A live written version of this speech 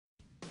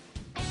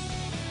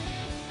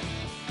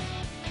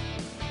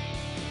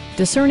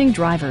Discerning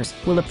drivers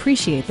will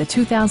appreciate the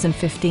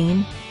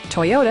 2015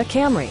 Toyota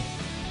Camry.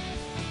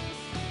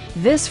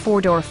 This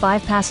four-door,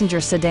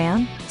 five-passenger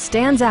sedan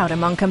stands out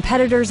among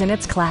competitors in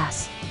its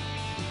class.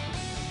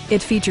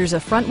 It features a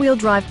front-wheel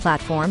drive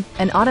platform,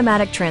 an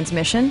automatic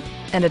transmission,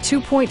 and a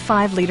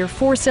 2.5-liter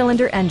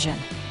four-cylinder engine.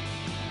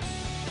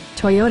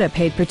 Toyota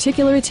paid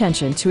particular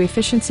attention to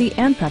efficiency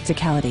and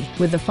practicality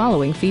with the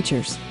following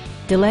features: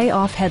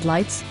 delay-off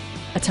headlights,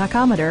 a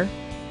tachometer,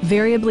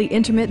 variably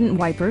intermittent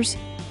wipers,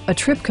 a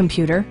trip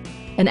computer,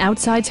 an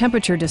outside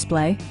temperature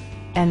display,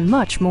 and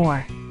much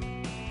more.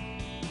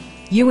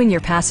 You and your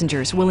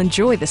passengers will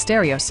enjoy the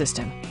stereo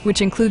system,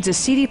 which includes a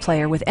CD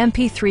player with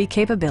MP3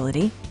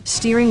 capability,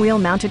 steering wheel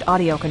mounted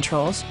audio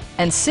controls,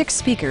 and 6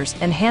 speakers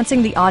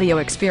enhancing the audio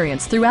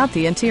experience throughout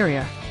the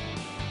interior.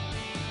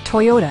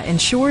 Toyota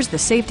ensures the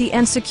safety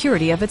and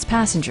security of its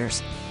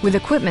passengers with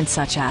equipment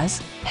such as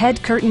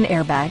head curtain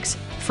airbags,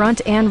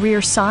 front and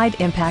rear side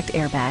impact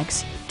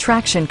airbags,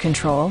 traction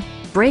control,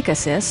 brake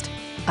assist,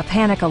 a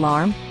panic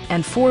alarm,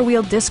 and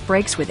 4-wheel disc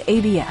brakes with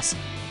ABS.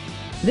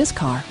 This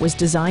car was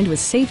designed with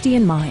safety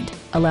in mind,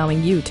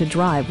 allowing you to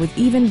drive with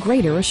even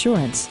greater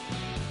assurance.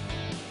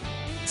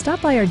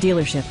 Stop by our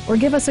dealership or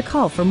give us a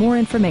call for more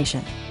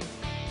information.